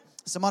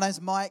So my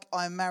name's Mike.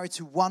 I'm married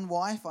to one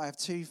wife. I have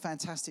two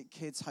fantastic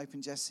kids, Hope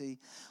and Jessie.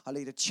 I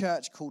lead a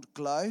church called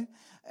Glow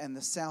in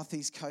the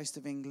southeast coast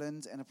of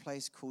England in a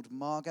place called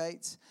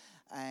Margate.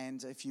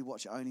 And if you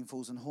watch Owning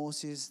Fools and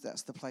Horses,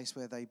 that's the place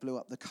where they blew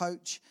up the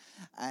coach.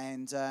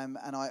 And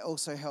I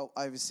also help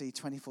oversee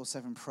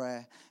 24/7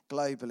 prayer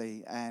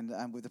globally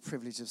and with the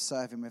privilege of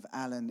serving with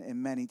Alan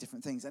in many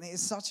different things. And it is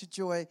such a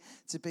joy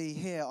to be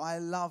here. I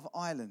love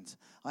Ireland.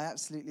 I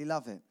absolutely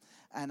love it.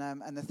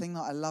 And the thing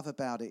that I love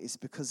about it is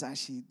because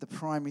actually the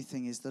primary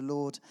thing is the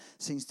Lord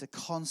seems to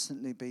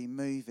constantly be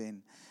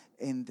moving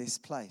in this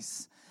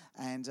place.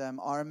 And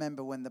I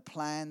remember when the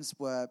plans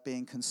were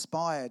being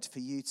conspired for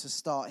you to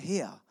start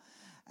here,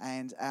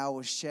 and Al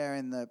was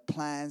sharing the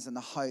plans and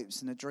the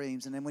hopes and the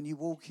dreams. And then when you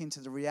walk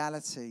into the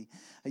reality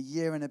a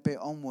year and a bit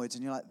onwards,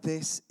 and you're like,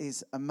 this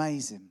is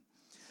amazing.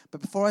 But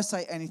before I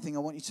say anything,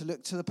 I want you to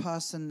look to the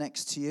person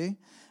next to you,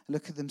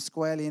 look at them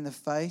squarely in the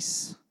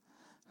face,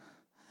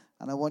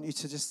 and I want you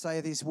to just say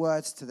these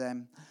words to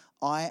them: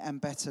 I am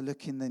better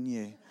looking than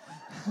you.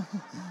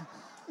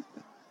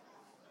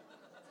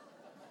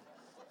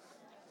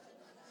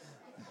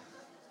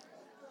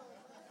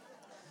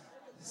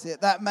 See,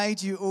 that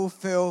made you all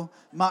feel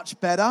much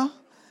better.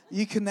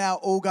 You can now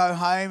all go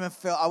home and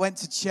feel, I went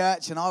to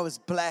church and I was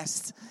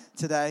blessed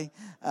today.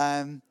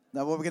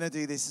 Now what we're going to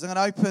do this is I'm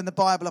going to open the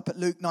Bible up at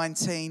Luke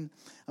 19.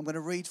 I'm going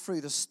to read through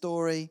the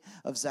story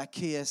of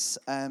Zacchaeus.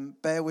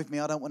 Bear with me,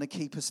 I don't want to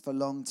keep us for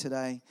long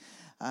today.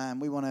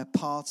 We want to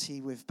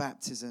party with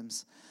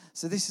baptisms.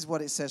 So this is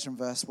what it says from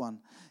verse 1.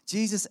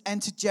 Jesus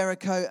entered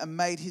Jericho and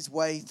made his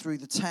way through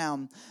the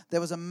town.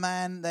 There was a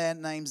man there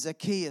named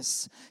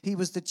Zacchaeus. He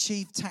was the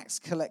chief tax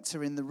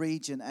collector in the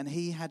region, and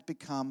he had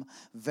become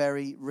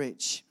very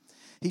rich.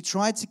 He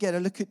tried to get a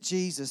look at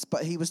Jesus,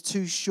 but he was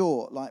too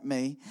short, like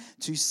me,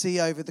 to see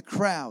over the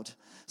crowd.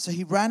 So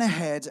he ran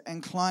ahead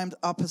and climbed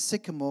up a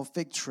sycamore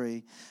fig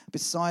tree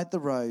beside the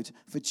road,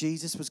 for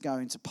Jesus was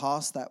going to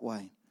pass that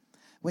way.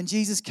 When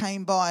Jesus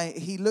came by,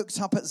 he looked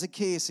up at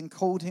Zacchaeus and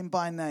called him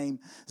by name.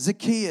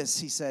 Zacchaeus,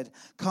 he said,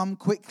 come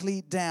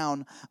quickly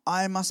down.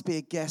 I must be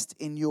a guest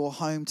in your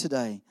home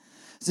today.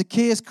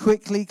 Zacchaeus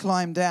quickly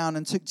climbed down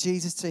and took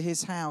Jesus to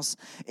his house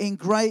in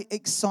great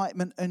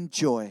excitement and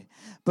joy.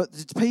 But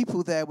the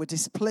people there were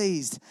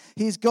displeased.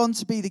 He has gone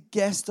to be the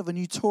guest of a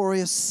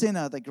notorious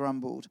sinner, they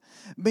grumbled.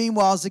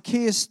 Meanwhile,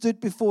 Zacchaeus stood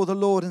before the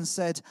Lord and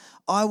said,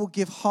 I will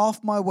give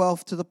half my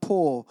wealth to the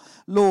poor,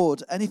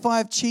 Lord, and if I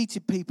have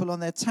cheated people on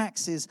their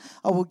taxes,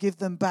 I will give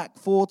them back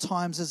 4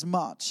 times as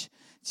much.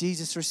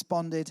 Jesus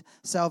responded,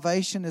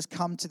 salvation has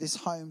come to this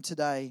home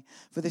today,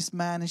 for this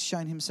man has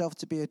shown himself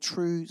to be a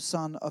true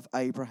son of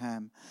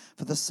Abraham.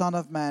 For the Son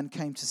of Man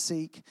came to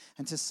seek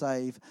and to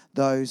save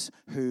those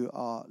who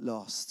are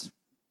lost.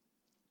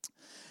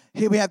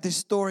 Here we have this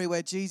story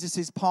where Jesus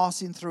is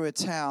passing through a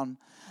town,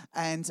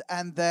 and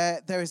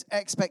there is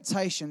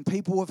expectation.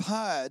 People have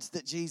heard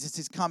that Jesus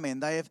is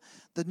coming.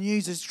 The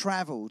news has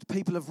traveled.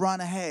 People have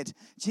run ahead.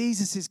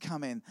 Jesus is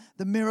coming.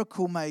 The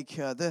miracle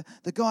maker,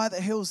 the guy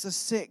that heals the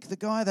sick, the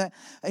guy that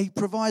he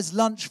provides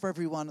lunch for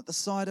everyone at the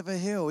side of a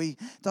hill. He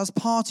does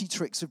party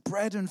tricks with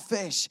bread and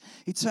fish.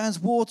 He turns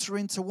water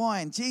into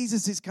wine.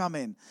 Jesus is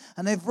coming.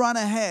 And they've run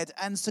ahead,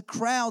 and so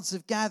crowds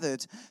have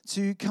gathered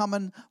to come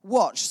and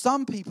watch.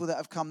 Some people that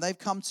have come, they've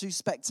come to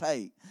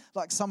spectate.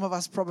 Like some of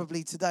us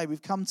probably today,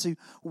 we've come to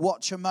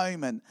watch a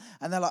moment.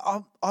 And they're like,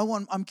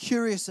 I'm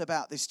curious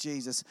about this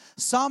Jesus.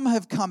 Some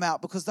have come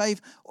out because they've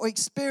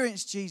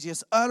experienced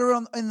Jesus earlier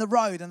on in the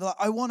road, and they're like,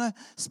 I want to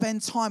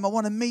spend time. I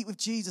want to meet with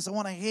Jesus. I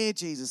want to hear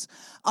Jesus.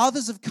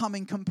 Others have come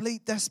in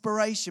complete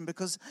desperation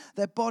because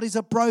their bodies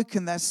are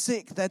broken. They're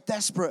sick. They're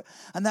desperate.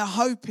 And they're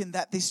hoping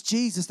that this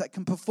Jesus that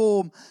can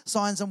perform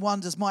signs and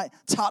wonders might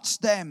touch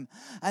them.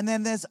 And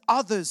then there's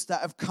others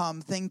that have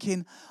come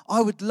thinking,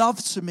 I would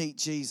love to meet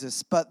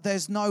Jesus, but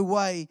there's no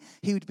way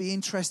he would be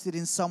interested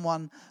in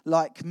someone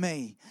like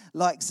me,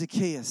 like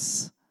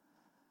Zacchaeus.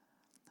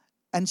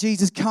 And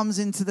Jesus comes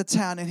into the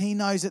town, and he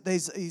knows that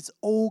there's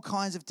all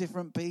kinds of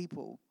different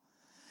people.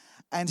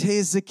 And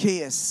here's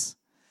Zacchaeus.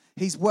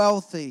 He's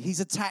wealthy. He's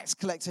a tax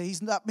collector.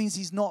 That means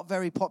he's not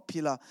very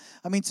popular.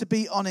 I mean, to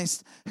be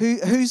honest,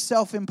 who's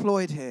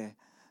self-employed here?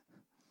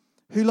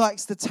 Who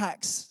likes the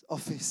tax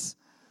office?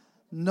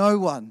 No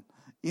one.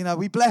 You know,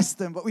 we bless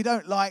them, but we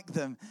don't like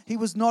them. He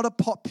was not a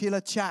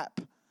popular chap.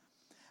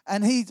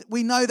 And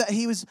we know that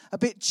he was a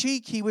bit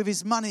cheeky with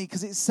his money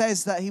because it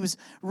says that he was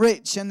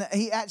rich, and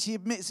he actually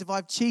admits, if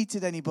I've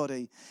cheated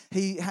anybody,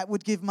 he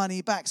would give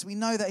money back. So we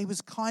know that he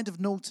was kind of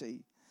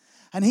naughty.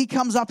 And he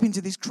comes up into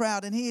this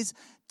crowd, and he is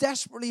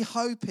desperately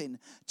hoping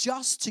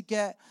just to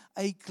get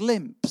a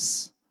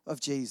glimpse of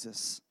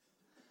Jesus.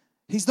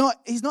 He's not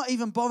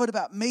even bothered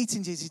about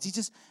meeting Jesus. He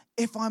just,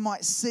 if I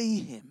might see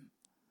him.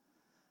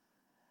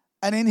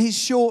 And in his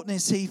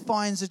shortness, he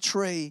finds a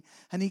tree,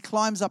 and he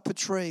climbs up a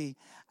tree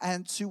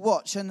and to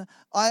watch. And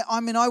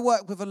I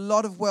work with a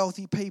lot of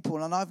wealthy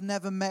people, and I've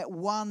never met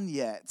one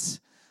yet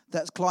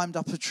that's climbed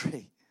up a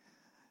tree.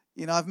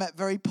 I've met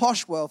very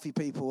posh wealthy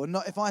people, and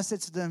not if I said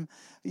to them,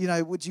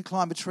 would you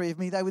climb a tree with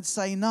me, they would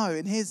say no.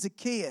 And here's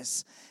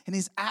Zacchaeus, in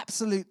his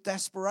absolute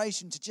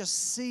desperation to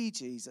just see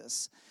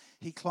Jesus,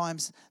 he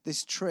climbs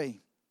this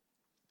tree.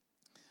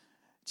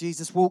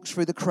 Jesus walks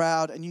through the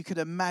crowd, and you could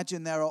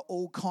imagine there are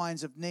all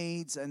kinds of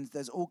needs, and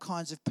there's all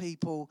kinds of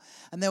people,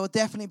 and there will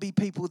definitely be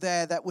people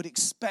there that would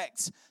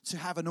expect to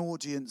have an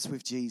audience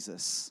with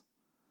Jesus.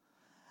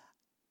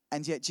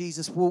 And yet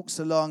Jesus walks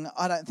along.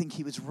 I don't think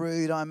he was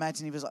rude. I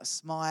imagine he was like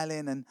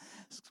smiling and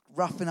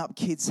roughing up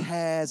kids'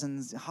 hairs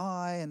and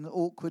high and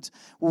awkward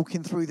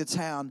walking through the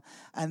town.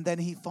 And then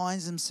he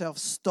finds himself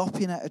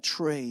stopping at a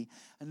tree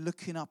and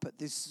looking up at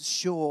this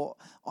short,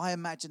 I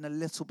imagine a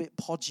little bit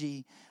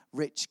podgy,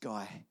 rich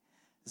guy,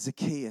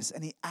 Zacchaeus.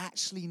 And he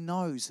actually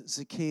knows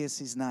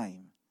Zacchaeus'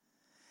 name.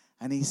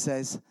 And he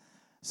says,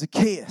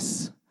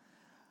 Zacchaeus,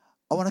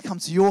 I want to come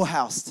to your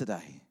house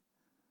today.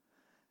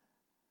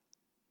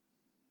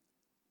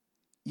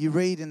 You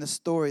read in the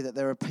story that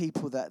there are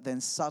people that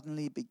then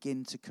suddenly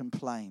begin to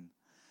complain.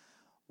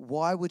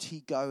 Why would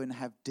he go and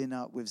have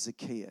dinner with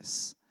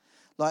Zacchaeus?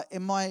 Like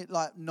in my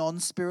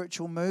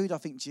non-spiritual mood, I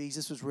think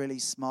Jesus was really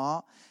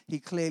smart. He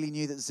clearly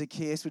knew that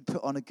Zacchaeus would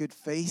put on a good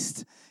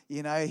feast.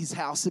 His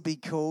house would be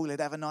cool. He'd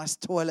have a nice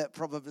toilet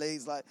probably.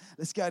 He's like,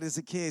 let's go to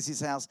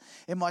Zacchaeus' house.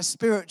 In my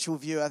spiritual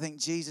view, I think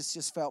Jesus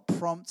just felt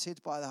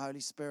prompted by the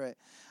Holy Spirit.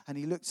 And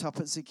he looked up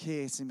at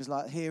Zacchaeus and was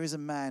like, here is a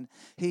man.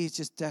 He's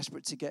just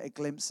desperate to get a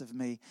glimpse of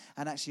me.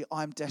 And actually,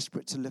 I'm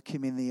desperate to look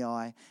him in the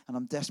eye. And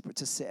I'm desperate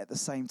to sit at the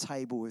same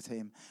table with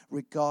him.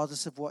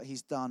 Regardless of what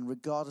he's done,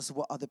 regardless of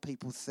what other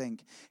people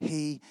think,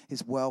 he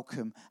is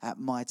welcome at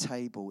my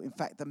table. In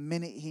fact, the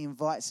minute he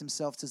invites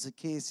himself to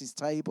Zacchaeus'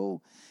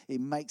 table,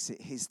 it makes it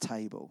his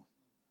table.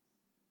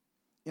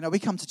 We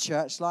come to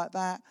church like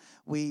that.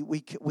 We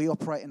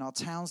operate in our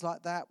towns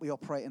like that. We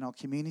operate in our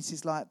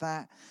communities like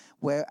that,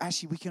 where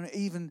actually we can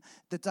even,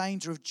 the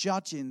danger of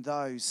judging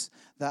those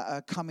that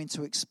are coming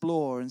to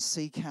explore and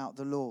seek out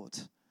the Lord.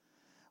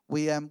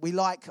 We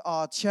like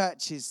our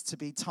churches to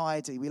be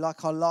tidy. We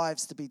like our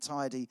lives to be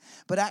tidy.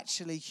 But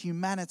actually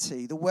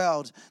humanity, the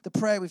world, the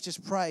prayer we've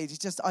just prayed, it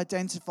just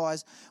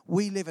identifies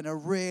we live in a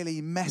really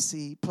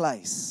messy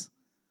place.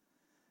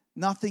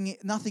 Nothing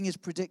is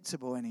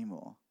predictable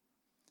anymore.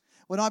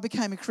 When I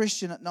became a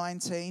Christian at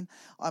 19,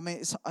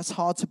 it's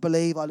hard to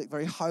believe. I looked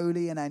very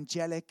holy and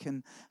angelic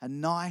and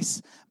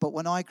nice. But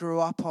when I grew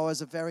up, I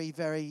was a very,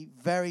 very,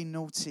 very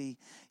naughty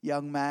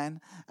young man.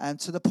 And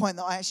to the point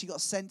that I actually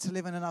got sent to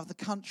live in another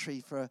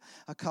country for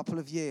a couple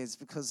of years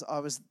because I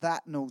was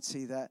that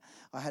naughty that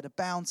I had a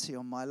bounty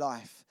on my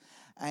life.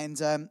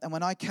 And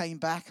when I came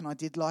back and I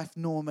did life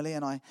normally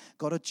and I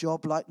got a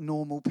job like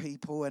normal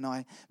people and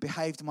I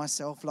behaved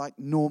myself like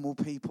normal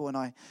people and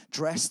I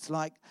dressed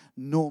like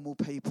normal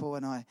people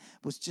and I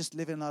was just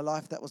living a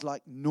life that was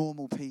like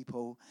normal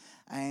people,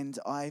 and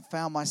I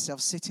found myself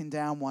sitting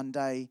down one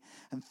day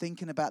and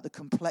thinking about the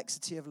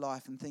complexity of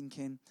life and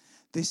thinking,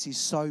 this is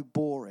so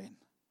boring.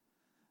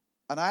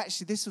 And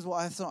this is what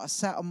I thought. I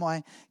sat on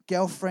my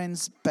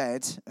girlfriend's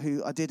bed,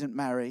 who I didn't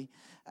marry,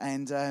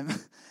 and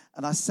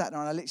I sat there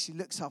and I literally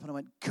looked up and I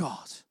went,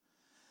 God,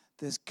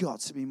 there's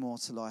got to be more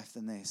to life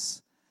than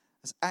this.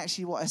 That's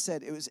actually what I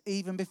said. It was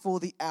even before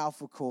the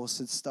Alpha course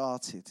had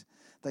started.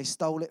 They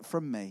stole it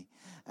from me.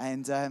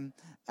 And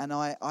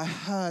I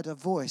heard a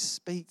voice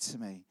speak to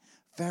me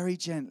very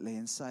gently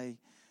and say,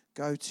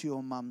 go to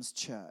your mum's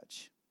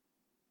church.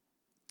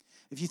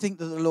 If you think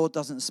that the Lord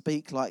doesn't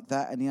speak like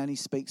that and he only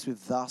speaks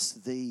with thus,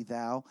 thee,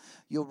 thou,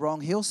 you're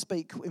wrong. He'll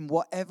speak in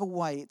whatever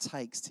way it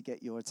takes to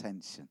get your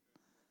attention.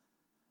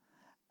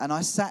 And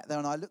I sat there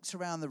and I looked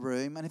around the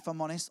room, and if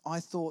I'm honest,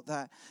 I thought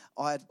that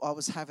I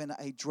was having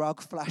a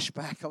drug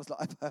flashback. I was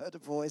like, I've heard a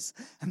voice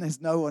and there's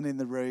no one in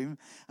the room.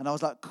 And I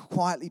was like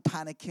quietly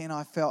panicking.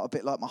 I felt a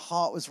bit like my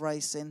heart was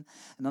racing.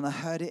 And then I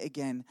heard it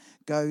again,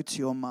 go to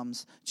your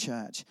mum's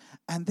church.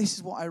 And this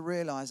is what I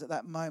realized at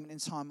that moment in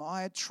time.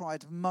 I had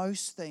tried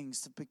most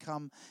things to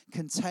become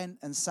content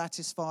and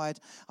satisfied.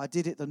 I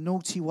did it the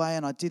naughty way,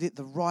 and I did it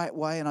the right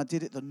way, and I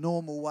did it the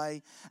normal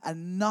way.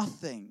 And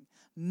nothing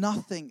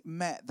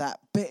met that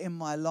bit in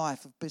my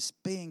life of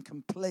just being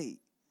complete.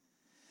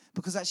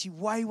 Because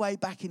actually way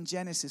back in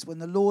Genesis, when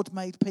the Lord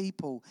made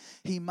people,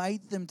 he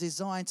made them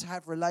designed to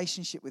have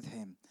relationship with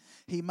him.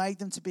 He made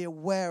them to be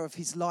aware of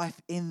his life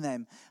in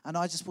them. And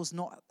I just was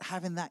not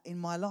having that in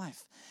my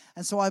life.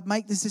 And so I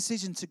make this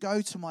decision to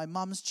go to my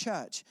mum's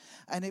church.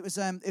 And it was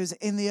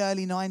in the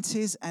early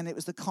 90s, and it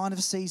was the kind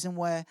of season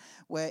where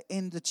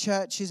in the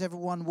churches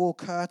everyone wore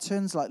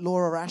curtains, like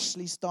Laura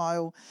Ashley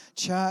style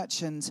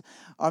church. And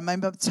I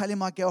remember telling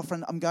my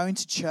girlfriend, I'm going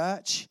to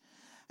church.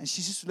 And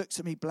she just looked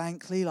at me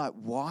blankly, like,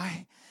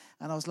 why?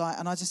 And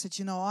I just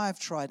said, I have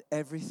tried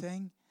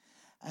everything.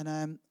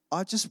 And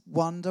I just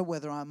wonder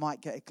whether I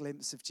might get a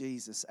glimpse of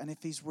Jesus. And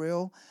if he's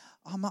real,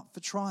 I'm up for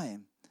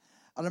trying.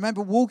 I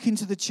remember walking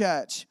to the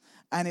church,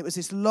 And it was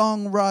this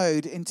long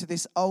road into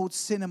this old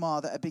cinema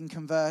that had been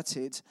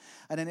converted.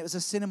 And then it was a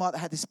cinema that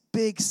had this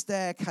big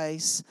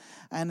staircase.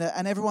 And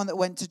everyone that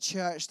went to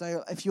church,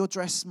 if you're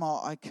dressed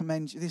smart, I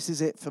commend you. This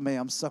is it for me.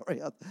 I'm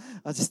sorry.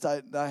 I just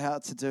don't know how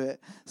to do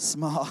it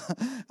smart.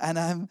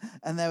 And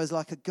there was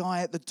like a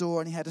guy at the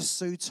door, and he had a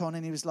suit on,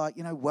 and he was like,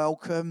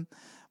 welcome.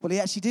 Well, he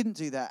actually didn't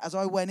do that. As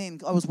I went in,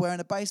 I was wearing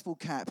a baseball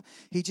cap.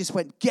 He just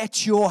went,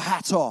 "Get your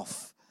hat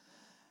off."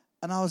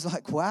 And I was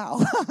like, wow,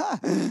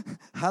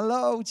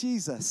 hello,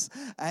 Jesus.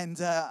 And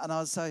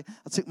I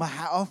took my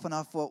hat off, and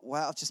I thought,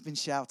 wow, I've just been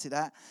shouted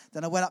at.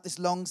 Then I went up this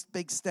long,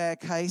 big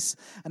staircase,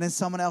 and then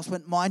someone else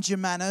went, "Mind your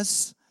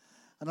manners."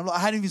 And I'm like,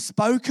 I hadn't even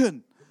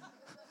spoken.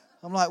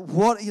 I'm like,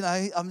 what,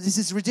 this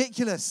is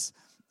ridiculous.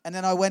 And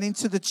then I went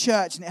into the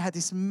church, and it had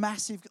this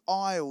massive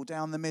aisle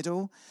down the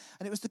middle.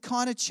 And it was the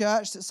kind of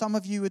church that some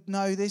of you would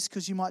know this,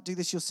 because you might do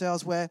this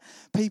yourselves, where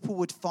people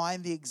would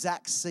find the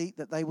exact seat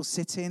that they will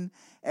sit in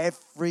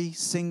every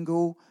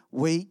single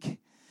week.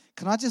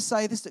 Can I just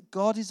say this, that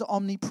God is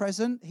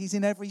omnipresent. He's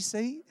in every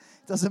seat.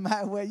 It doesn't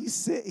matter where you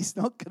sit. He's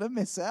not going to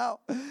miss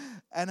out.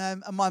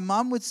 And my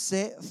mum would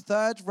sit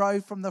third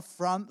row from the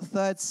front,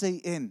 third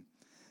seat in.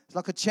 It's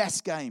like a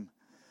chess game.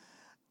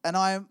 And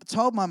I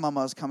told my mum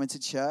I was coming to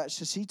church,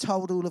 so she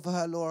told all of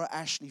her Laura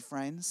Ashley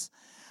friends,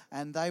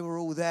 and they were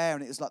all there,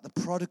 and it was like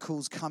the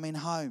prodigals coming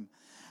home.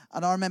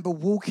 And I remember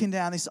walking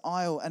down this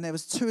aisle, and there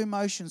was two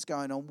emotions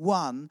going on.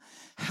 One,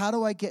 how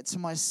do I get to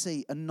my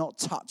seat and not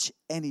touch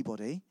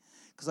anybody?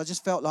 Because I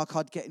just felt like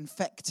I'd get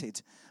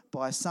infected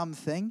by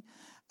something.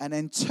 And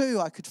then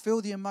two, I could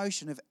feel the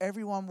emotion of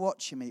everyone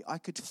watching me. I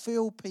could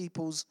feel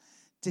people's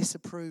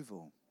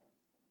disapproval.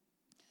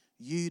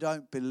 You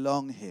don't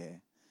belong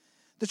here.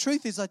 The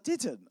truth is I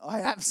didn't. I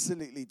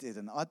absolutely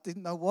didn't. I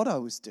didn't know what I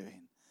was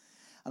doing.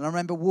 And I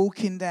remember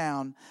walking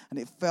down, and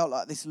it felt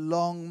like this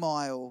long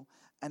mile.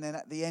 And then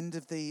at the end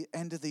of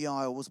the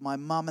aisle was my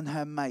mum and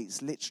her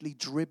mates literally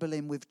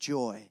dribbling with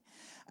joy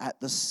at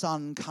the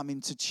son coming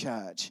to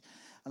church.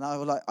 And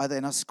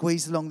I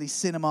squeezed along these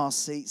cinema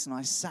seats, and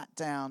I sat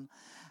down,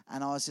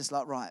 and I was just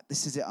like, right,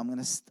 this is it.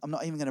 I'm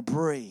not even going to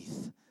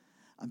breathe.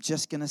 I'm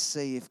just going to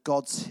see if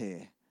God's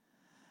here.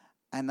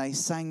 And they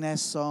sang their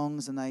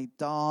songs, and they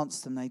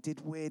danced, and they did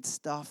weird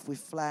stuff with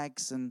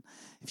flags. And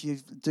if you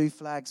do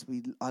flags,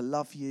 I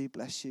love you,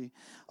 bless you.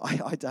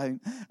 I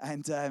don't.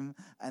 And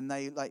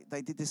they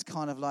did this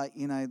kind of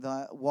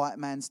the white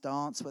man's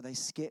dance where they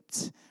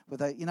skipped,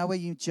 where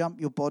you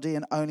jump your body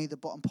and only the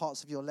bottom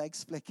parts of your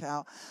legs flick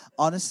out.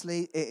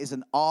 Honestly, it is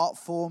an art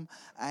form.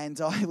 And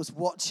I was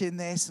watching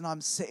this, and I'm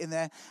sitting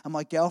there, and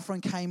my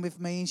girlfriend came with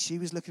me, and she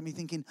was looking at me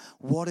thinking,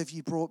 what have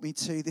you brought me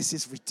to? This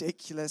is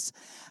ridiculous.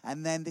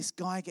 And then this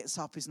guy gets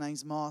up, his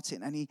name's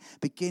Martin, and he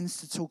begins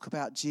to talk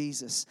about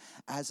Jesus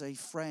as a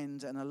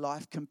friend and a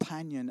life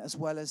companion, as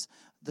well as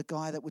the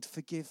guy that would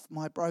forgive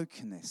my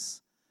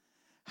brokenness.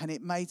 And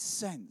it made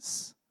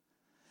sense.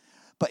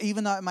 But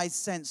even though it made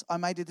sense, I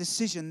made a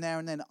decision there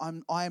and then.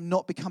 I am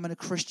not becoming a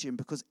Christian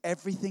because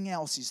everything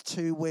else is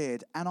too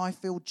weird, and I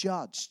feel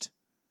judged.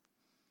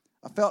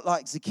 I felt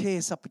like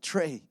Zacchaeus up a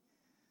tree.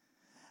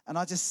 And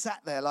I just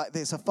sat there like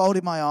this. I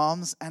folded my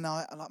arms, and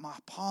my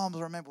palms,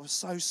 I remember, were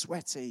so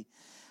sweaty.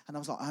 And I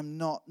was like,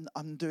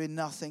 I'm doing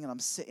nothing, and I'm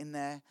sitting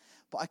there.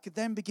 But I could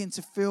then begin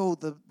to feel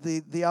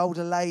the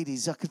older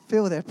ladies. I could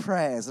feel their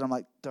prayers. And I'm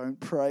like, don't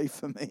pray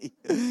for me,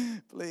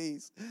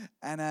 please.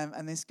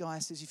 And this guy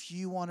says, if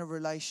you want a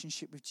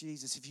relationship with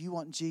Jesus, if you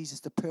want Jesus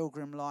to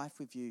pilgrim life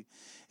with you,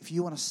 if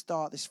you want to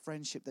start this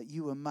friendship that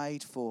you were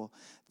made for,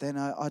 then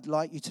I'd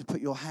like you to put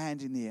your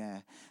hand in the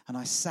air. And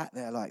I sat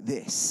there like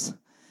this.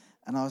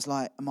 And I was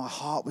like, my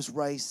heart was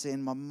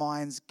racing. My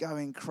mind's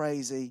going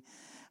crazy.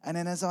 And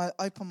then as I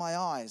opened my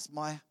eyes,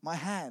 my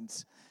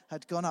hands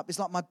had gone up. It's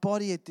like my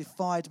body had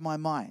defied my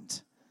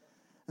mind.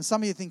 And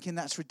some of you are thinking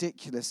that's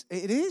ridiculous.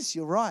 It is,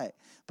 you're right.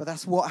 But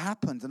that's what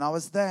happened. And I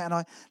was there, and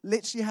I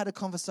literally had a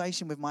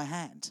conversation with my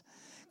hand.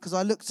 Because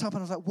I looked up, and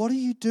I was like, what are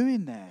you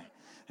doing there?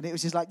 And it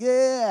was just like,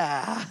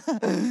 yeah.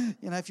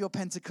 If you're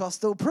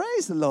Pentecostal,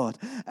 praise the Lord.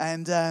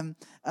 And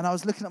I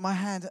was looking at my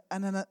hand,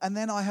 and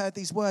then I heard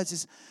these words,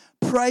 is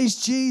praise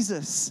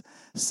Jesus.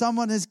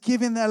 Someone has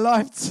given their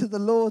life to the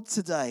Lord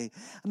today.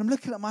 And I'm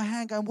looking at my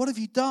hand going, what have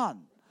you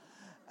done?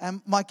 And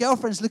my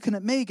girlfriend's looking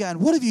at me going,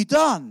 what have you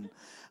done?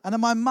 And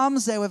then my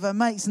mum's there with her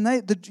mates, and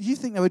you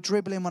think they were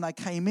dribbling when I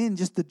came in,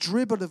 just the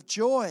dribble of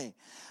joy.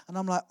 And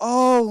I'm like,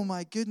 oh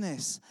my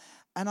goodness.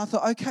 And I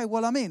thought, okay,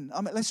 well, I'm in.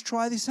 Let's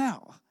try this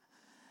out.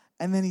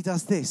 And then he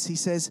does this. He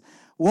says,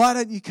 why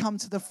don't you come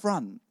to the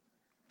front?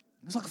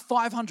 There's like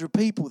 500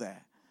 people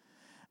there.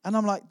 And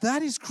I'm like,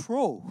 that is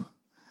cruel.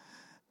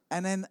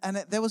 And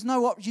there was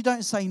no option. You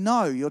don't say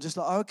no. You're just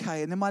like,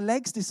 okay. And then my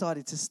legs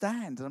decided to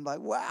stand. And I'm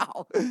like,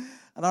 wow.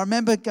 And I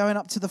remember going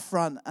up to the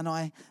front, and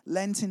I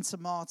leant into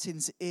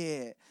Martin's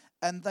ear.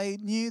 And they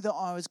knew that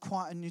I was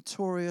quite a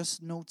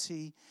notorious,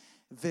 naughty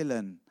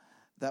villain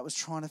that was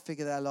trying to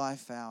figure their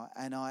life out.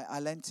 And I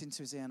leant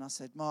into his ear, and I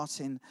said,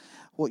 Martin,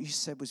 what you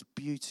said was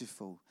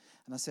beautiful.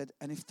 And I said,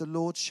 and if the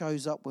Lord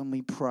shows up when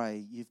we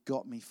pray, you've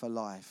got me for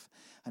life.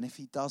 And if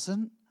he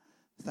doesn't,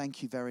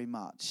 Thank you very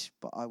much,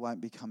 but I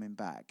won't be coming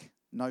back.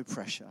 No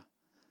pressure.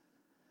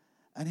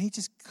 And he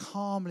just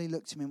calmly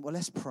looked at me and, well,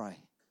 let's pray.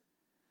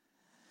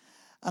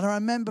 And I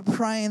remember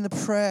praying the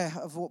prayer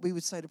of what we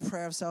would say the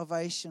prayer of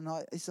salvation.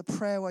 It's a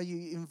prayer where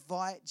you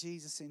invite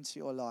Jesus into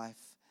your life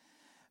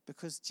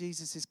because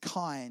Jesus is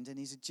kind and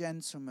he's a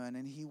gentleman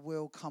and he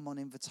will come on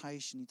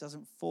invitation. He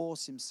doesn't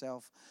force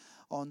himself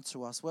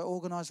onto us. Where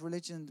organized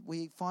religion,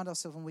 we find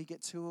ourselves when we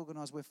get too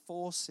organized, we're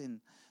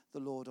forcing the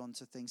Lord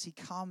onto things. He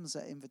comes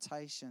at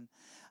invitation.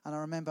 And I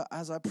remember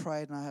as I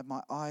prayed and I had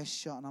my eyes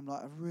shut and I'm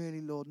like,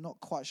 really, Lord, not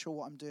quite sure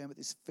what I'm doing, but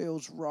this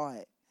feels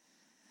right.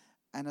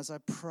 And as I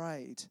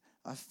prayed,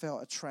 I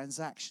felt a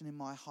transaction in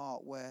my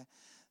heart where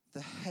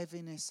the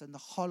heaviness and the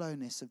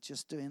hollowness of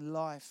just doing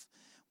life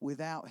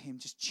without him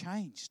just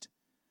changed.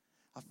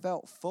 I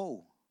felt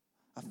full.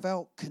 I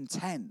felt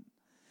content.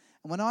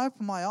 And when I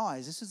opened my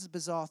eyes, this is a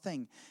bizarre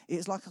thing.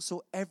 It's like I saw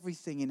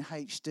everything in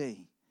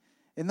HD.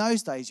 In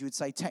those days, you would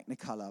say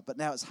Technicolor, but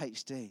now it's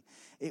HD.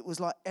 It was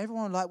like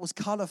everyone was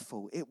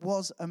colourful. It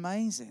was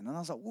amazing. And I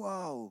was like,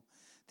 whoa.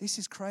 This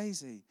is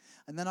crazy.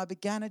 And then I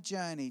began a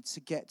journey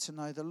to get to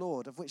know the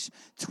Lord, of which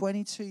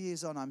 22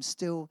 years on, I'm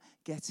still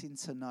getting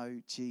to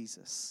know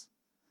Jesus.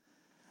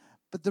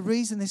 But the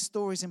reason this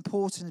story is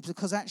important is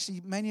because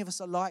actually many of us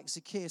are like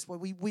Zacchaeus, where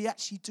we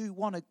actually do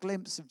want a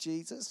glimpse of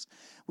Jesus.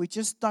 We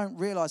just don't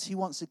realize he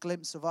wants a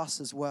glimpse of us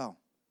as well.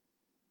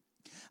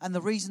 And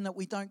the reason that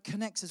we don't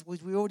connect is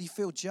we already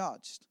feel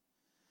judged.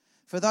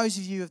 For those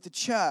of you of the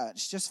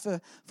church, just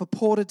for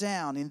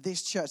Portadown in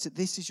this church, that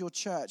this is your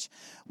church,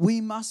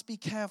 we must be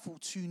careful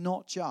to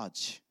not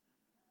judge.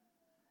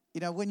 You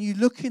know, when you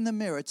look in the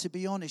mirror, to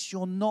be honest,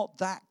 you're not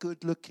that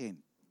good looking.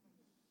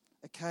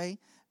 Okay?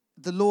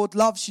 The Lord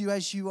loves you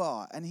as you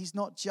are, and he's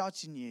not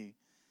judging you.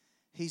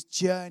 He's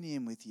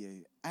journeying with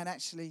you. And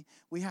actually,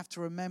 we have to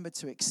remember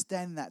to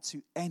extend that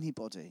to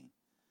anybody.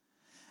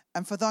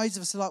 And for those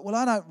of us who are like, well,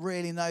 I don't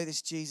really know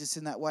this Jesus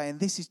in that way, and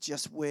this is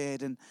just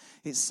weird, and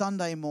it's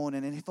Sunday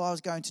morning, and if I was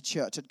going to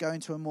church, I'd go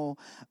into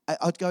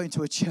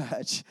a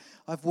church.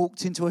 I've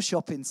walked into a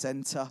shopping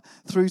centre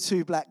through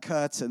 2 black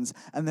curtains,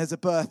 and there's a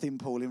birthing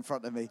pool in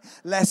front of me.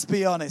 Let's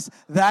be honest,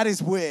 that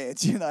is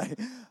weird, you know.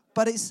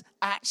 But it's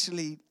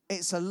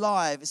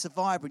alive, it's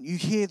vibrant. You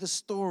hear the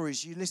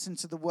stories, you listen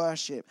to the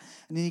worship,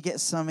 and then you get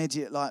some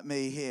idiot like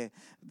me here.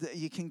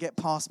 You can get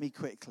past me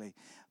quickly.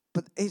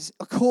 But it's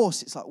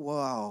like,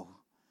 wow.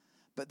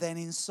 But then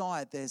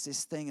inside there's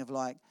this thing of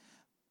like,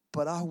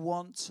 but I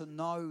want to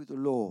know the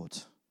Lord.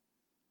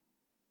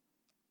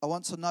 I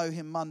want to know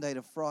him Monday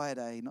to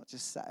Friday, not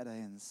just Saturday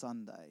and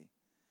Sunday.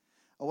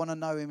 I want to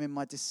know him in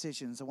my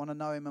decisions. I want to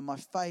know him in my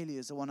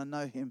failures. I want to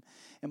know him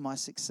in my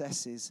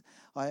successes.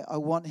 I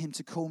want him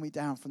to call me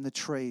down from the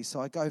tree. So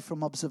I go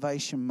from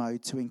observation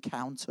mode to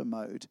encounter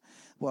mode,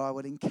 where I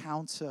would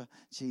encounter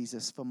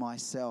Jesus for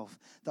myself,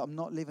 that I'm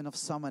not living off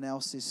someone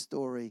else's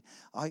story.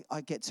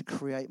 I get to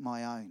create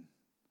my own.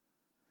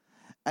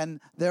 And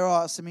there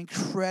are some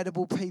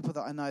incredible people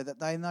that I know that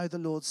they know the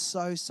Lord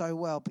so, so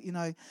well. But, you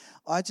know,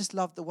 I just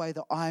love the way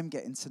that I'm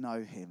getting to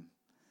know him.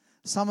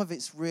 Some of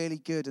it's really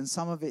good, and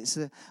some of it's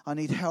I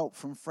need help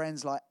from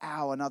friends like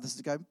Al and others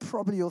to go,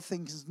 probably your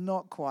thinking is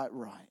not quite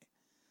right.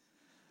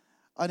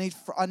 I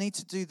need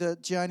to do the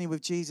journey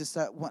with Jesus,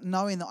 that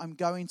knowing that I'm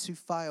going to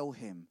fail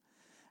him.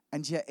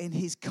 And yet in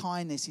his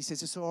kindness, he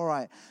says, it's all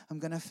right. I'm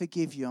going to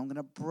forgive you. I'm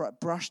going to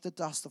brush the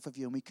dust off of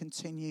you. And we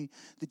continue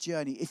the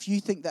journey. If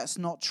you think that's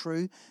not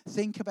true,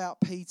 think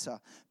about Peter.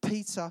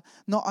 Peter,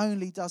 not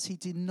only does he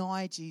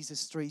deny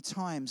Jesus 3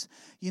 times,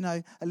 you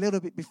know, a little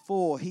bit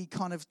before, he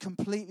kind of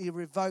completely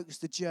revokes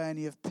the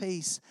journey of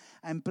peace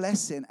and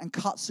blessing and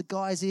cuts the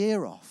guy's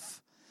ear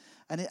off.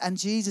 And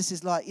Jesus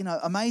is like, you know,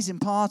 amazing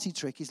party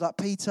trick. He's like,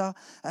 Peter,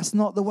 that's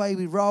not the way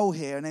we roll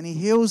here. And then he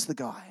heals the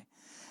guy.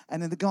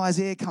 And then the guy's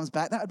ear comes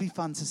back. That would be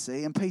fun to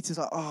see. And Peter's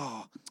like,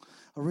 oh,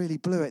 I really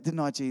blew it, didn't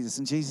I, Jesus?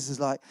 And Jesus is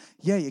like,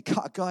 yeah, you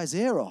cut a guy's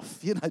ear off.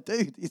 You know,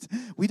 dude,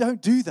 we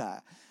don't do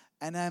that.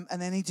 And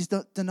then he just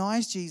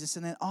denies Jesus.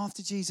 And then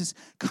after Jesus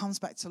comes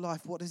back to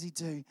life, what does he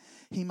do?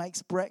 He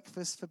makes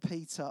breakfast for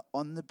Peter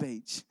on the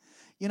beach.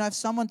 You know, if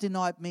someone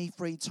denied me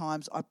 3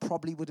 times, I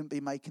probably wouldn't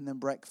be making them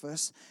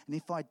breakfast. And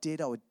if I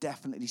did, I would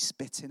definitely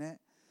spit in it.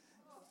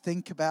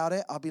 Think about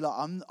it. I'd be like,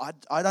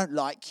 I don't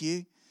like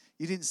you.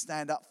 You didn't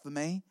stand up for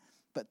me.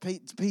 But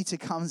Peter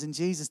comes and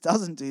Jesus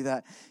doesn't do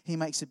that. He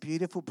makes a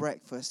beautiful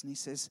breakfast and he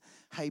says,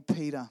 hey,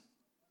 Peter,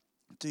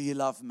 do you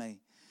love me?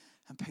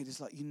 And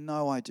Peter's like, you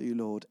know I do,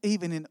 Lord,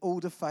 even in all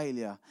the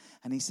failure.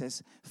 And he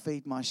says,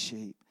 feed my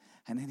sheep.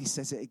 And then he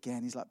says it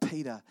again. He's like,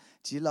 Peter,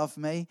 do you love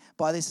me?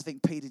 By this, I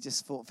think Peter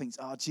just thinks,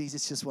 oh,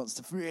 Jesus just wants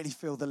to really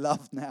feel the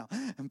love now.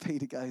 And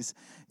Peter goes,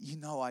 you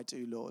know I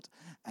do, Lord.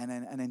 And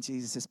then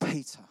Jesus says,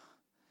 Peter,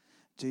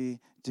 do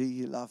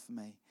you love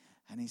me?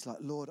 And he's like,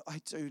 Lord, I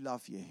do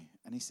love you.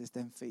 And he says,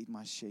 then feed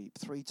my sheep.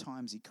 3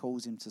 times he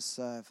calls him to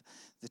serve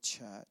the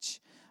church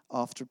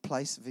after a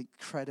place of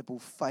incredible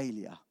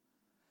failure.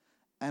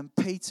 And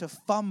Peter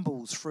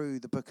fumbles through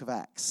the book of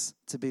Acts,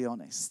 to be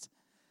honest.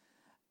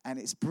 And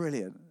it's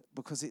brilliant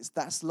because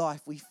that's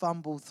life. We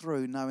fumble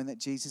through knowing that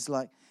Jesus is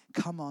like,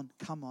 come on,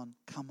 come on,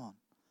 come on.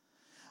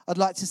 I'd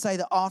like to say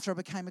that after I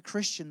became a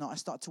Christian, that I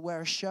started to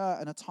wear a shirt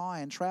and a tie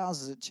and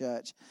trousers at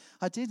church.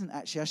 I didn't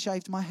actually. I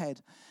shaved my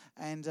head,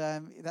 and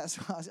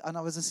and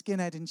I was a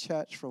skinhead in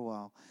church for a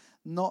while.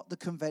 Not the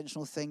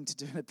conventional thing to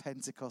do in a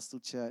Pentecostal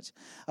church.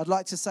 I'd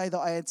like to say that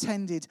I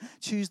attended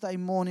Tuesday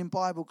morning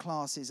Bible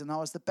classes and I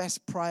was the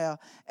best prayer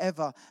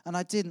ever. And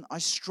I didn't. I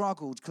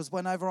struggled because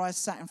whenever I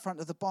sat in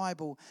front of the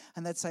Bible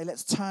and they'd say,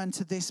 let's turn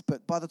to this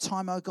book, by the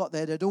time I got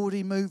there, they'd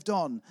already moved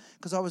on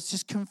because I was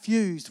just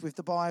confused with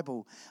the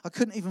Bible. I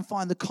couldn't even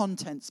find the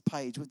contents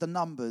page with the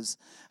numbers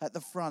at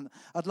the front.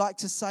 I'd like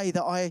to say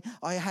that I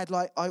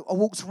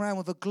walked around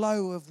with a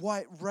glow of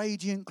white,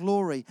 radiant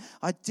glory.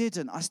 I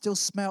didn't. I still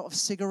smelled of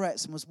cigarettes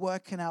and was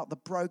working out the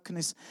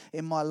brokenness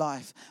in my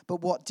life.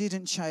 But what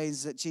didn't change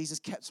is that Jesus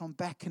kept on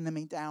beckoning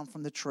me down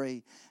from the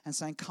tree and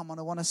saying, come on,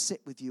 I want to sit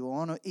with you. I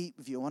want to eat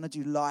with you. I want to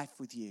do life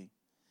with you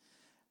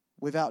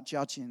without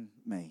judging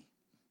me.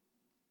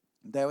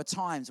 There were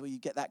times where you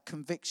get that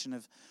conviction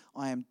of,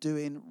 I am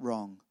doing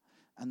wrong.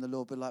 And the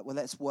Lord will be like, well,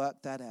 let's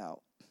work that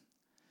out.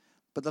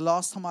 But the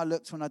last time I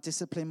looked, when I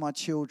discipline my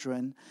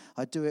children,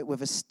 I do it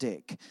with a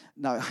stick.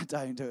 No, I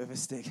don't do it with a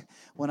stick.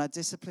 When I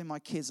discipline my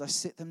kids, I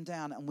sit them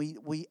down and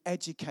we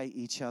educate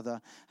each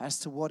other as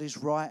to what is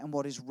right and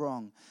what is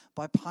wrong.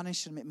 By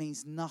punishing them, it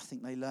means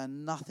nothing. They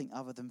learn nothing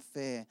other than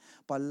fear.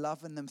 By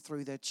loving them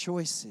through their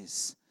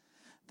choices,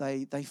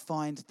 they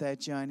find their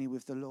journey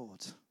with the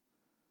Lord.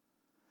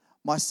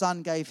 My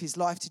son gave his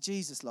life to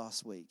Jesus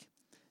last week.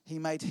 He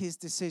made his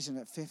decision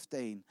at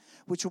 15,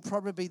 which will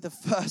probably be the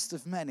first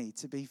of many,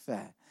 to be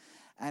fair.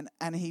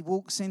 And he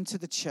walks into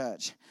the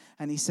church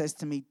and he says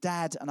to me,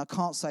 Dad, and I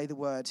can't say the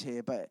word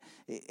here, but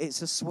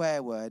it's a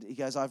swear word. He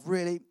goes, I've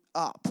really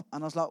up.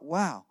 And I was like,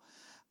 wow.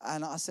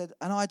 And I said,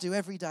 and I do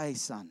every day,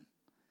 son.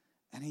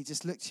 And he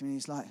just looked at me and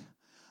he's like,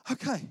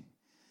 okay,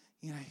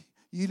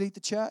 you lead the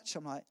church?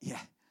 I'm like,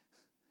 yeah.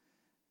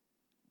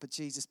 But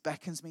Jesus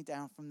beckons me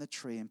down from the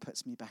tree and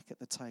puts me back at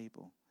the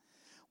table.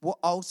 What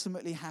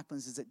ultimately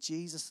happens is that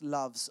Jesus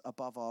loves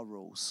above our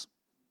rules.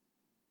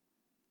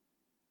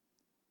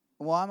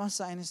 Why am I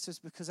saying this?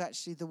 Just because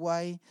actually the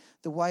way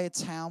a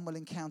town will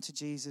encounter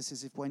Jesus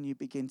is if when you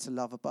begin to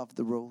love above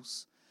the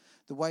rules.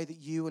 The way that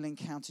you will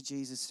encounter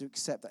Jesus is to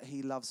accept that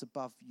he loves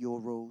above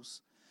your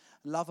rules.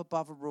 Love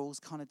above the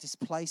rules kind of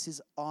displaces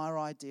our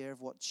idea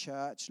of what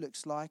church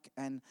looks like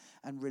and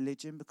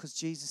religion, because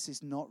Jesus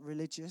is not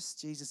religious.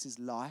 Jesus is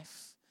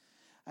life.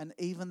 And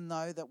even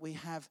though that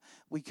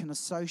we can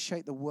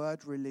associate the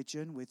word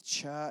religion with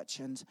church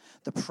and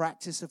the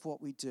practice of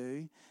what we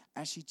do,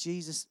 actually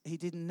Jesus, he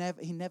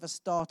never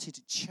started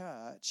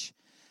church.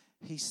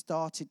 He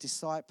started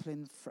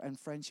discipling and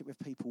friendship with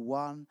people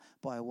one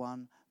by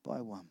one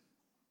by one.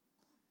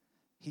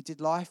 He did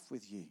life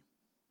with you.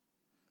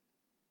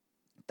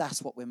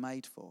 That's what we're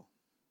made for.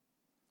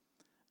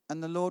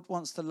 And the Lord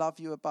wants to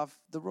love you above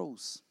the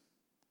rules.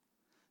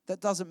 That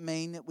doesn't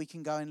mean that we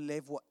can go and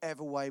live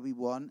whatever way we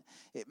want.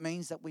 It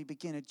means that we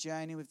begin a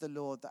journey with the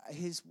Lord, that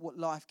his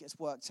life gets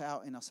worked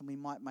out in us, and we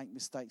might make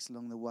mistakes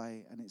along the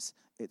way, and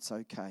it's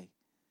okay.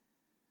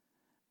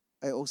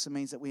 It also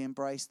means that we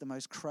embrace the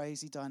most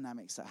crazy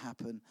dynamics that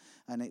happen,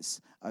 and it's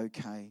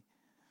okay.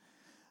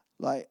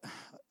 Like,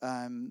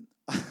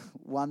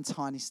 one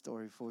tiny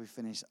story before we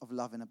finish of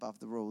loving above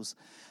the rules.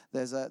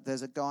 There's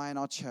a guy in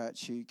our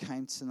church who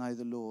came to know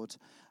the Lord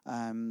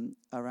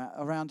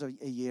around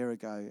a year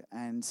ago,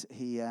 and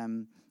he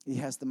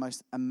has the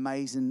most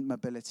amazing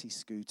mobility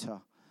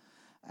scooter,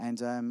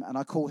 and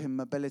I call him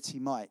Mobility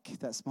Mike.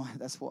 That's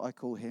what I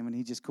call him, and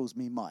he just calls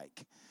me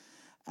Mike.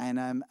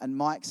 And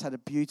Mike's had a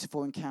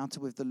beautiful encounter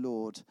with the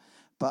Lord.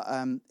 But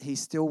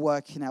he's still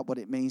working out what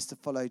it means to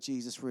follow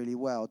Jesus really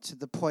well, to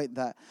the point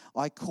that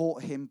I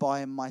caught him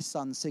buying my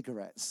son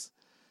cigarettes.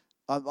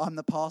 I'm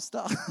the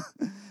pastor.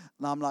 And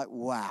I'm like,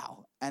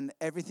 wow. And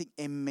everything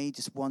in me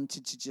just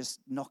wanted to just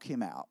knock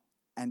him out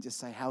and just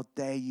say, how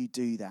dare you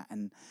do that?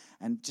 And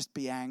just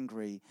be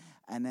angry.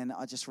 And then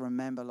I just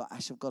remember, like,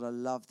 actually, I've got to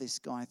love this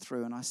guy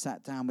through. And I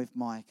sat down with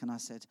Mike and I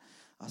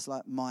was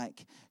like,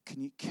 Mike,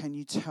 can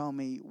you tell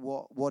me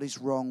what is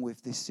wrong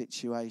with this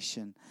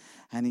situation?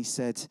 And he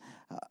said,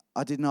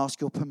 I didn't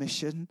ask your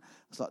permission. I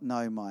was like,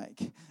 no,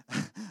 Mike.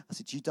 I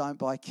said, you don't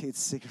buy kids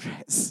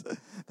cigarettes.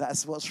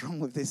 That's what's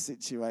wrong with this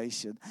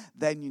situation.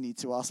 Then you need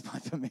to ask my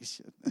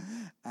permission.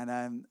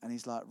 And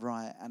he's like,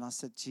 right. And I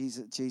said,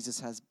 Jesus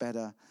has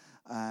better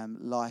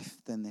life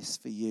than this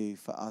for you,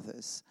 for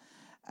others.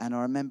 And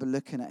I remember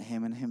looking at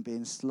him and him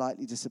being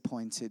slightly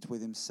disappointed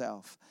with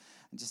himself.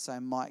 And just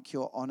saying, Mike,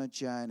 you're on a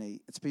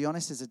journey. To be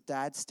honest, as a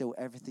dad, still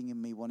everything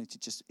in me wanted to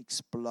just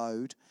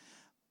explode.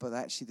 But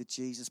actually the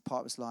Jesus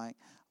part was like,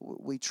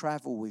 we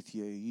travel with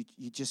you.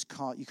 You just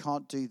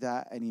can't do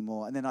that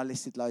anymore. And then I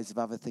listed loads of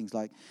other things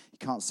like you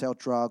can't sell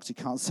drugs, you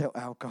can't sell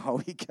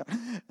alcohol.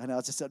 And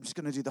I'm just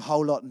going to do the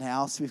whole lot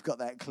now, so we've got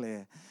that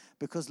clear.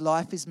 Because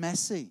life is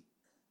messy.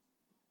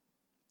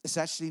 It's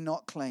actually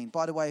not clean.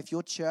 By the way, if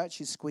your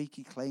church is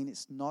squeaky clean,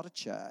 it's not a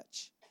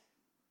church.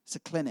 It's a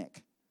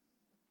clinic.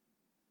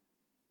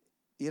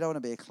 You don't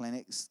want to be a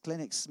clinic.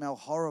 Clinics smell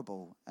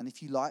horrible. And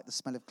if you like the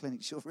smell of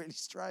clinics, you're really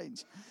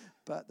strange.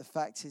 But the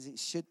fact is, it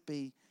should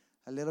be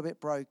a little bit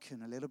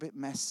broken, a little bit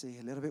messy,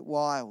 a little bit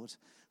wild,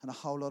 and a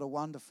whole lot of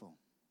wonderful.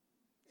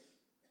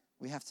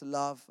 We have to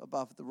love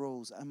above the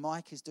rules. And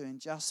Mike is doing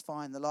just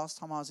fine. The last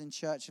time I was in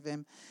church with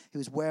him, he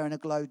was wearing a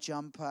glow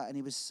jumper and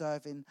he was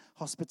serving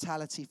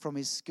hospitality from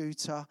his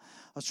scooter.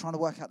 I was trying to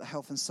work out the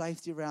health and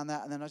safety around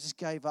that, and then I just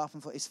gave up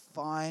and thought, it's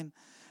fine.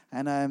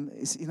 And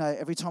it's,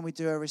 every time we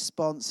do a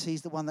response,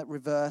 he's the one that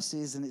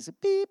reverses, and it's a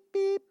beep,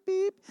 beep,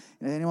 beep.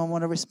 Anyone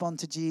want to respond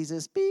to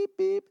Jesus? Beep,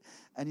 beep.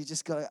 And you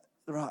just go,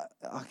 right,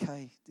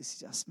 okay, this is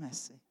just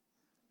messy.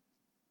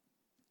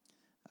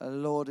 The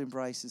Lord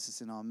embraces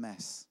us in our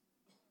mess.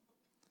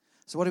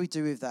 So what do we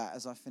do with that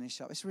as I finish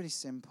up? It's really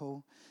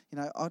simple.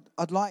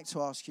 I'd like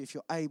to ask you, if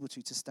you're able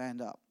to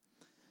stand up.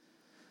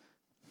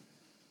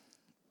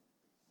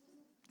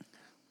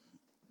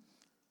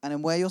 And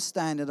then where you're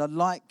standing, I'd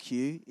like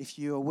you, if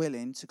you are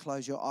willing, to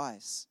close your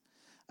eyes.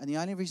 And the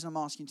only reason I'm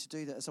asking you to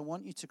do that is I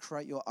want you to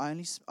create your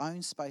own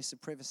space of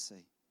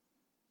privacy.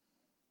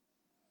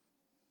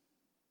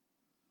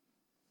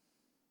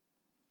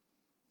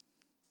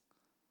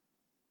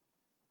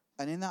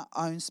 And in that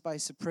own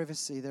space of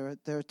privacy, there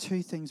are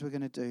two things we're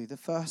going to do. The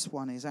first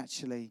one is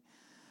actually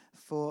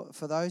for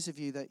those of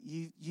you that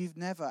you've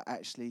never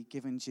actually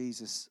given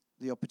Jesus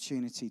the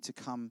opportunity to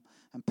come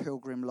and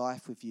pilgrim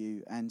life with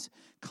you and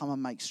come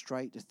and make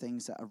straight the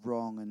things that are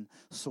wrong and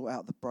sort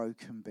out the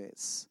broken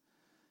bits.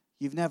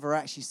 You've never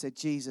actually said,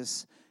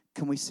 Jesus,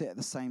 can we sit at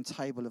the same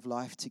table of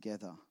life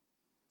together?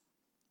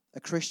 A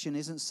Christian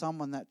isn't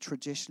someone that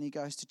traditionally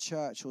goes to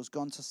church or has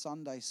gone to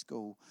Sunday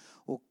school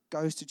or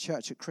goes to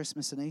church at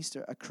Christmas and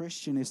Easter. A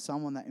Christian is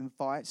someone that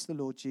invites the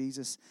Lord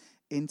Jesus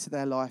into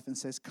their life and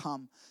says,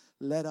 come,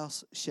 let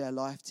us share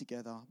life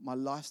together. My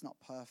life's not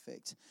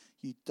perfect.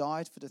 You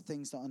died for the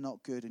things that are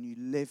not good, and you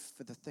live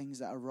for the things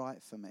that are right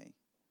for me.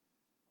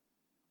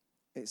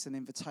 It's an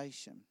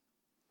invitation.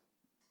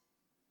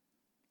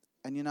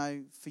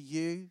 And for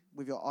you,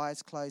 with your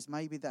eyes closed,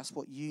 maybe that's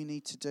what you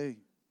need to do.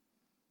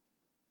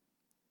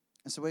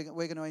 And so we're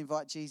going to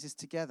invite Jesus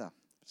together.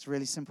 It's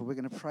really simple. We're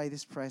going to pray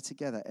this prayer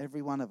together,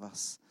 every one of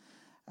us.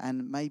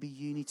 And maybe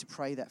you need to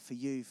pray that for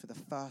you for the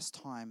first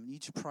time. You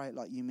need to pray it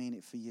like you mean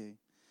it for you.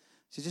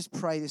 So just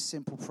pray this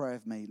simple prayer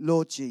of me.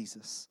 Lord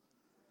Jesus,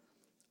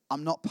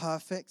 I'm not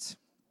perfect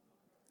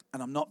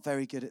and I'm not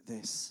very good at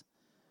this.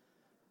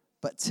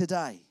 But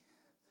today,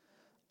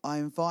 I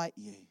invite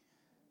you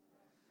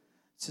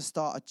to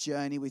start a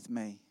journey with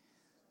me.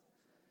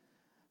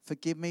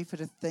 Forgive me for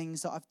the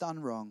things that I've done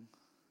wrong.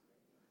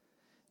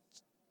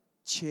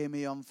 Cheer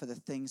me on for the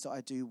things that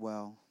I do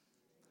well.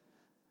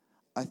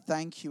 I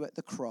thank you at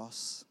the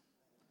cross.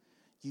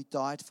 You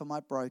died for my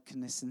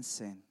brokenness and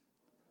sin.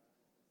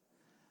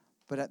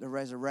 But at the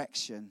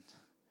resurrection,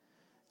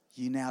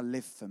 you now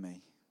live for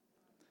me.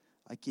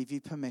 I give you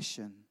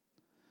permission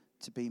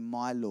to be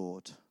my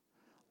Lord.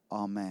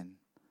 Amen.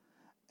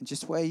 And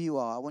just where you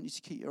are, I want you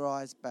to keep your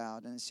eyes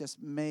bowed. And it's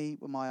just me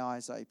with my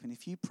eyes open.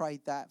 If you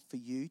prayed that for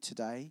you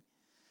today,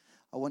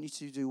 I want you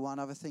to do one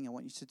other thing. I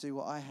want you to do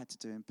what I had to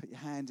do and put your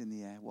hand in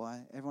the air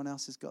while everyone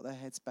else has got their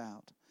heads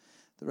bowed.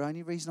 The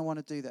only reason I want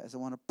to do that is I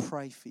want to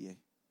pray for you.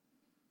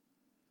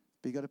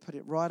 But you've got to put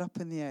it right up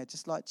in the air,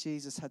 just like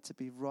Jesus had to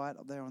be right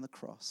up there on the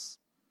cross.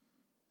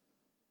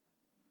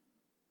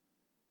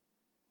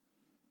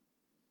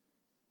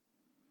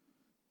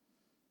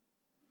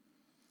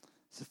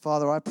 So,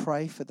 Father, I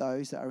pray for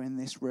those that are in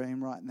this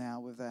room right now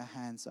with their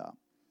hands up.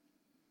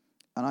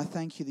 And I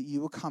thank you that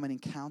you will come and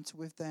encounter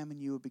with them and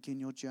you will begin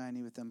your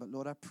journey with them. But,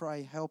 Lord, I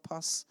pray, help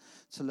us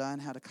to learn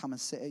how to come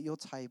and sit at your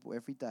table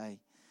every day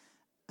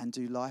and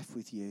do life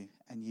with you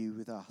and you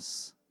with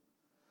us.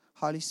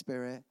 Holy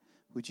Spirit,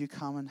 would you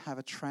come and have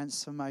a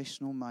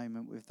transformational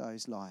moment with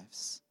those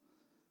lives?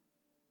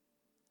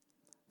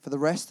 For the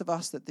rest of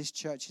us that this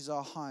church is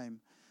our home,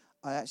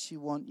 I actually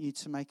want you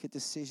to make a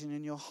decision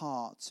in your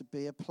heart to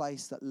be a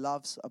place that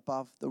loves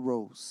above the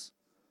rules.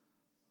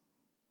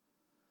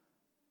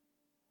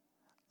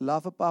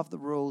 Love above the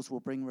rules will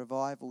bring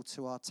revival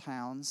to our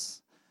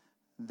towns,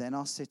 then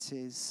our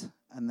cities,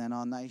 and then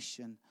our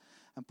nation.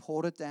 And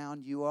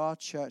Portadown, you are a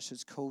church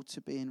that's called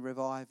to be in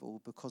revival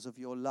because of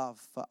your love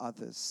for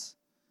others.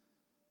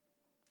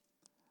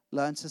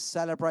 Learn to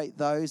celebrate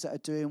those that are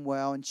doing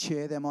well and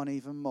cheer them on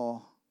even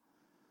more.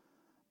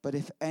 But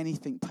if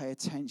anything, pay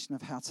attention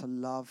of how to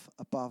love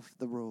above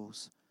the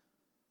rules.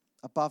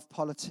 Above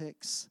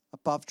politics,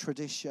 above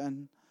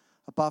tradition,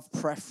 above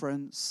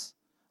preference,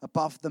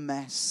 above the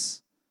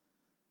mess.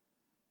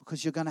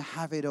 Because you're going to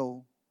have it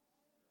all.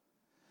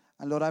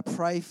 And Lord, I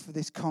pray for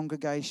this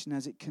congregation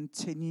as it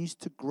continues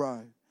to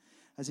grow,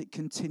 as it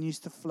continues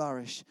to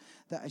flourish,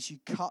 that as you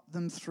cut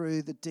them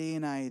through the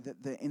DNA,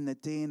 that in the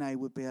DNA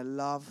would be a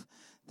love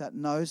that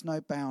knows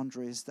no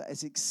boundaries, that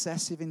is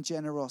excessive in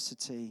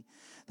generosity,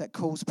 that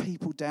calls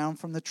people down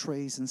from the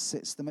trees and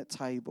sits them at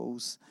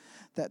tables,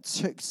 that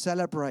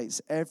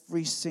celebrates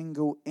every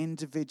single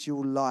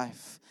individual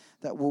life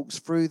that walks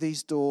through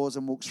these doors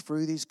and walks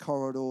through these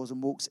corridors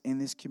and walks in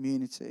this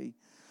community.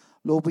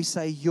 Lord, we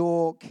say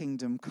your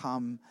kingdom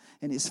come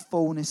in its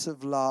fullness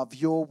of love.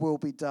 Your will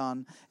be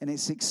done in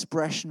its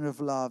expression of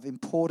love,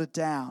 imported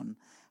down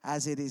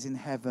as it is in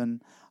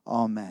heaven.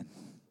 Amen.